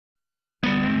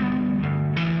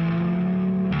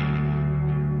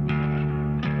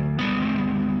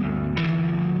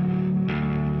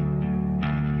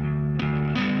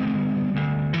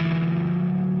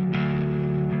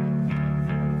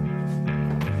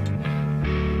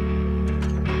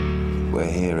We're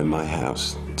here in my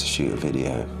house to shoot a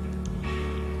video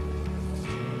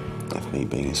of me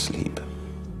being asleep.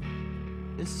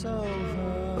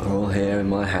 We're all here in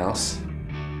my house.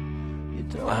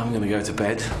 I'm going to go to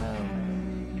bed.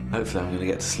 Hopefully I'm going to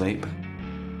get to sleep.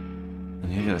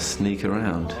 And you're going to sneak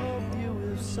around,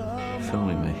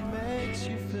 filming me.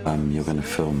 You're going to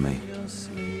film me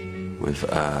with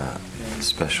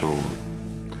special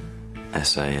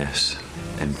SAS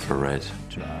infrared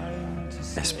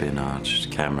espionage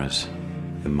cameras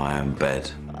in my own bed,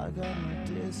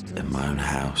 in my own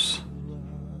house,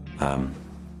 and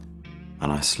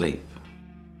I sleep.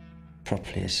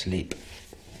 Properly asleep.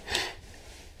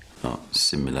 Not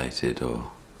simulated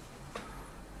or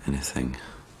anything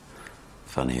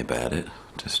funny about it,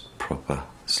 just proper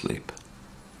sleep.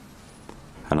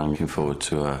 And I'm looking forward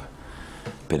to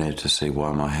being able to see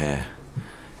why my hair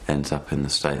ends up in the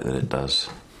state that it does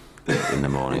in the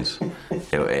mornings.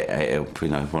 It'll you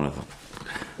know, one of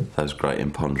those great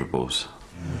imponderables.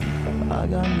 I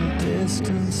got no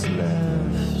distance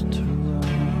left to run.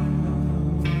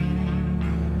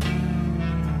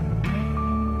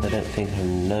 I don't think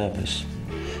I'm nervous.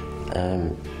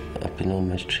 I've been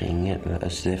almost treating it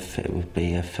as if it would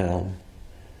be a film.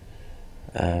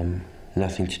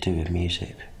 Nothing to do with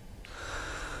music.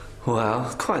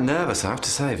 Well, quite nervous, I have to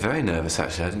say. Very nervous,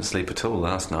 actually. I didn't sleep at all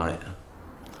last night.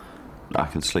 I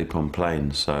can sleep on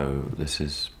planes, so this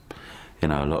is, you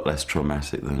know, a lot less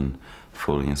traumatic than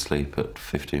falling asleep at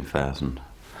 15,000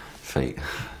 feet,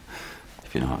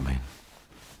 if you know what I mean.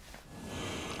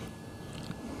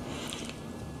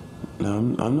 No,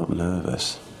 I'm not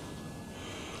nervous.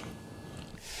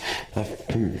 I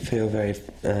feel very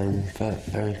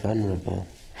vulnerable.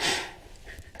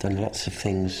 Done lots of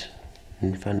things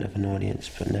in front of an audience,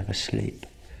 but never sleep.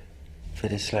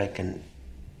 But it's like a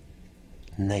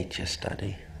nature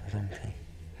study or something.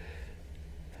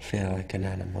 I feel like an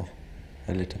animal,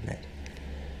 a little bit.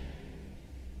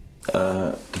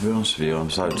 To be honest with you, I'm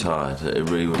so tired that it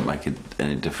really wouldn't make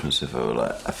any difference if there were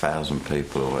like 1,000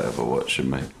 people or whatever watching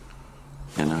me,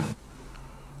 you know?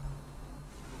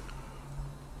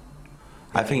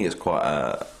 I think it's quite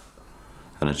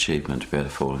an achievement to be able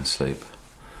to fall asleep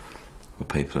when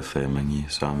people are filming you,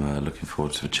 so I'm looking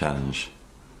forward to the challenge.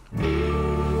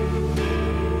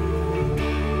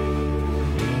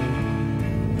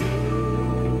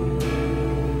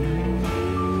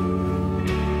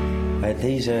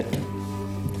 These are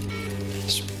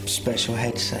special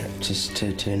headsets just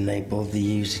to enable the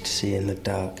user to see in the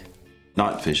dark.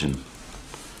 Night vision.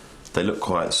 They look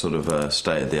quite sort of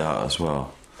state of the art as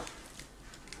well.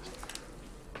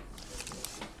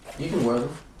 You can wear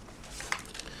them.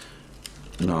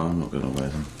 No, I'm not going to wear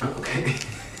them. Okay.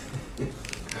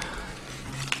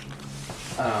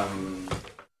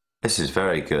 This is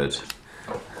very good.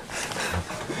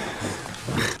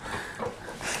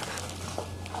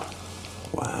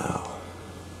 Wow.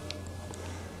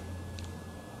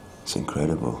 It's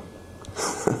incredible.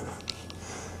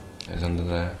 It's under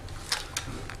there.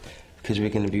 Because we're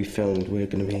going to be filmed, we're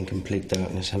going to be in complete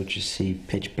darkness. I would just see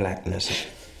pitch blackness.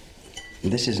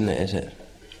 This isn't it, is it?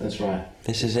 That's right.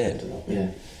 This is it?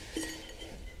 Yeah.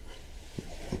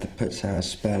 That puts out a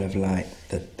spell of light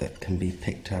that can be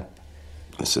picked up.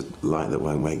 It's a light that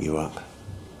won't wake you up.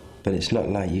 But it's not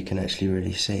light you can actually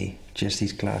really see. Just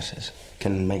these glasses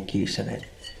can make use of it.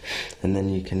 And then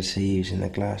you can see using the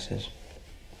glasses.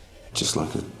 Just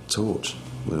like a torch,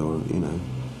 or, you know,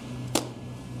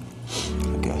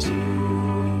 I guess.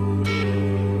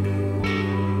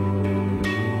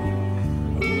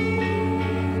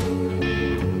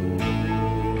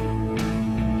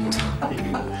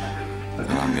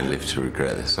 I'm going to live to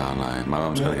regret this, aren't I? My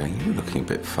mum's going to go, you're looking a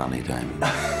bit funny, Damon.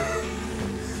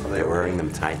 They're wearing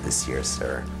them tight this year,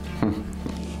 sir.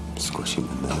 Squishing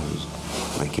the nose,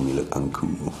 making me look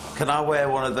uncool. Can I wear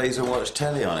one of these and watch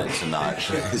telly on it tonight,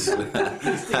 please?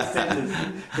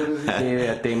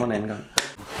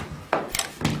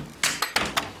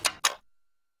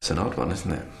 It's an odd one,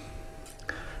 isn't it?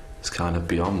 It's kind of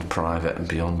beyond private and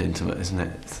beyond intimate, isn't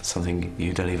it? It's something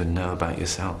you don't even know about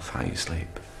yourself, how you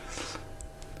sleep.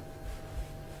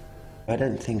 I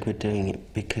don't think we're doing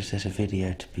it because there's a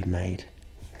video to be made.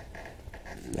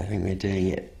 I think we're doing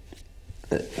it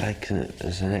like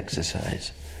as an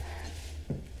exercise.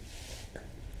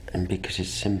 And because it's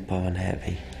simple and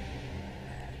heavy.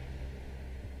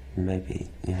 Maybe,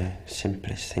 you know,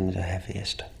 simplest things are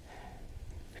heaviest.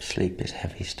 Sleep is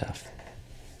heavy stuff.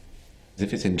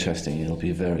 If it's interesting, it'll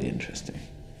be very interesting.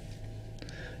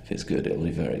 If it's good, it'll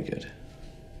be very good.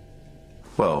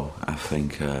 Well, I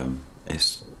think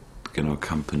it's going to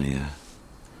accompany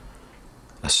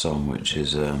a song which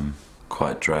is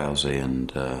quite drowsy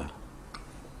and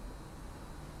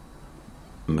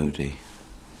moody?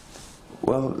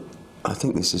 Well, I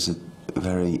think this is a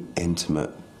very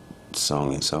intimate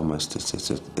song. It's almost it's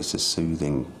a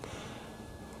soothing.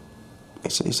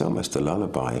 It's almost a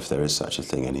lullaby, if there is such a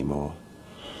thing anymore.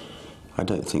 I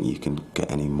don't think you can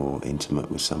get any more intimate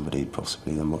with somebody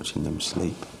possibly than watching them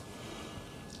sleep.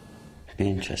 It'd be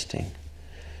interesting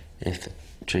if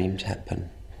dreams happen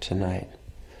tonight.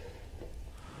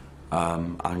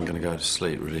 I'm going to go to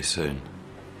sleep really soon.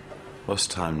 What's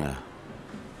the time now?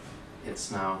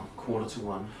 It's now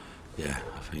 1:45. Yeah,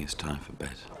 I think it's time for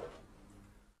bed.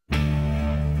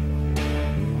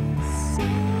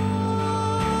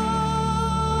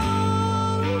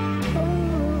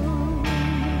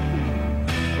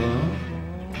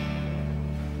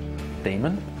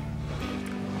 Damon?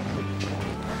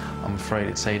 I'm afraid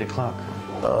it's 8 o'clock.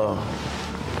 Oh,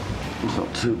 it's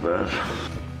not too bad.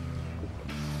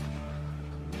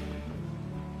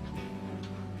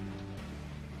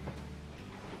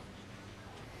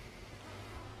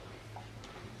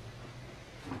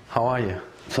 How are you?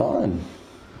 Fine.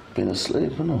 Been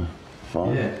asleep, haven't I?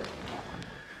 Fine. Yeah.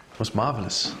 It was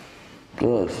marvelous.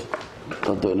 Good.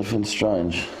 Not do anything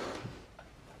strange.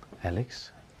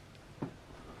 Alex?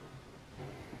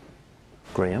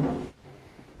 Graham?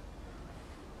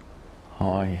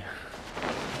 How are you?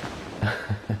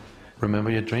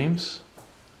 Remember your dreams?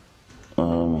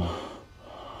 No.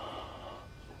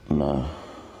 No.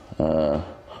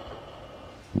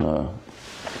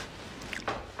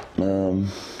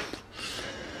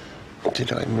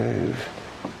 Did I move?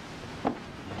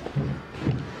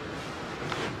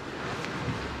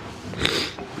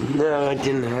 No, I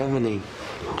didn't have any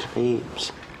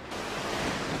dreams.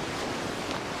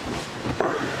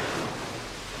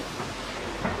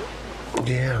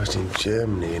 Yeah, I was in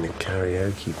Germany in a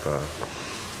karaoke bar.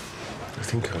 I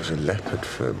think I was a leopard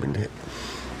for a minute.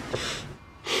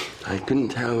 I couldn't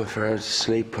tell if I was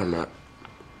asleep or not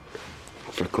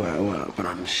for quite a while, but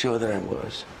I'm sure that I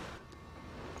was.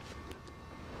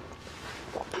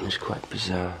 It was quite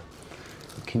bizarre.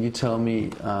 Can you tell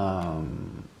me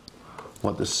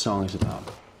what the song is about?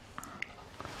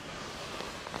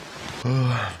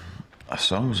 Well, a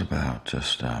song's about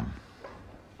just,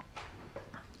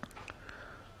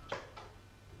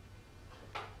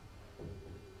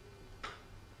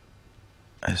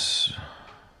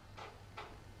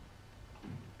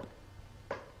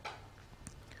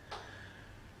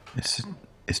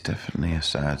 It's definitely a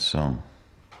sad song.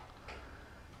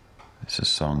 It's a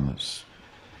song that's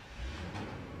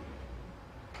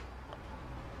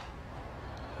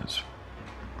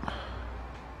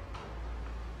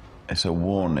it's a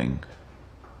warning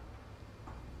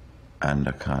and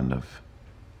a kind of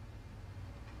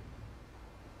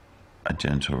a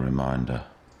gentle reminder.